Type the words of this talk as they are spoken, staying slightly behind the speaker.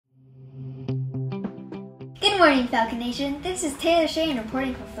Good morning, Falcon Nation. This is Taylor Shane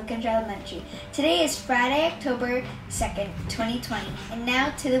reporting from Falcon Elementary. Today is Friday, October 2nd, 2020. And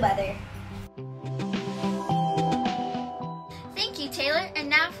now to the weather. Thank you, Taylor. And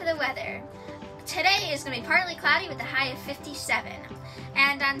now for the weather. Today is going to be partly cloudy with a high of 57.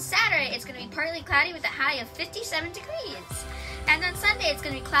 And on Saturday, it's going to be partly cloudy with a high of 57 degrees. And on Sunday, it's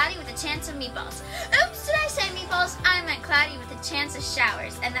going to be cloudy with a chance of meatballs. Oops, did I say meatballs? I meant cloudy with a chance of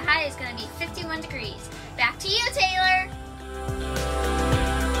showers. And the high is going to be 51 degrees. Back to you, Taylor.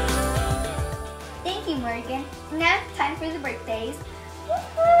 Thank you, Morgan. Now time for the birthdays.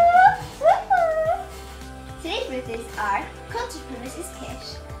 Today's birthdays are Culture for Mrs.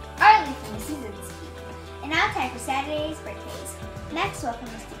 Kish, Arlie for Mrs. Zinsky. And now time for Saturday's birthdays. Maxwell for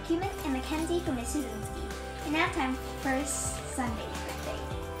Mr. Cumin and Mackenzie for Mrs. Zinsky. And now time for Sunday's birthday.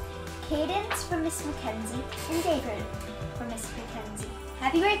 Cadence for Miss Mackenzie and David for Miss Mackenzie.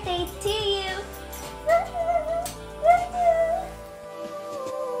 Happy birthday to you!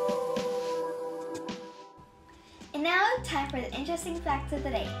 And now time for the interesting facts of the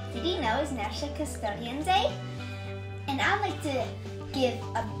day. Did you know it's National Custodian Day? And I'd like to give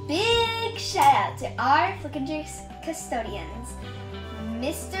a big shout out to our Flickinger custodians,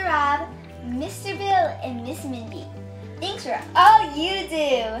 Mr. Rob, Mr. Bill, and Miss Mindy. Thanks for all you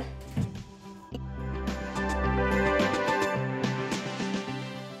do!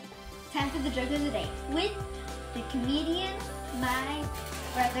 Time for the joke of the day with the comedian, my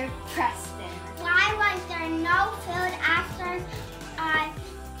brother Preston. Why was there no food after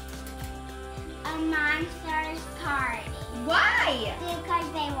a monster's party? Why? Because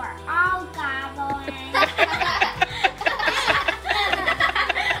they were all gobbling.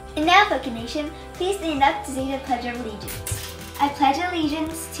 And now, Falcon Nation, please stand up to say the Pledge of Allegiance. I pledge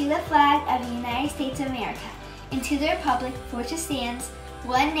allegiance to the flag of the United States of America and to the republic for which it stands,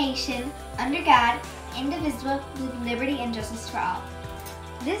 one nation, under God, indivisible, with liberty and justice for all.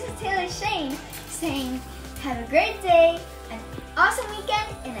 This is Taylor Shane saying, have a great day, an awesome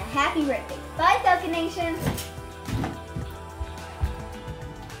weekend, and a happy birthday. Bye, Falcon Nation!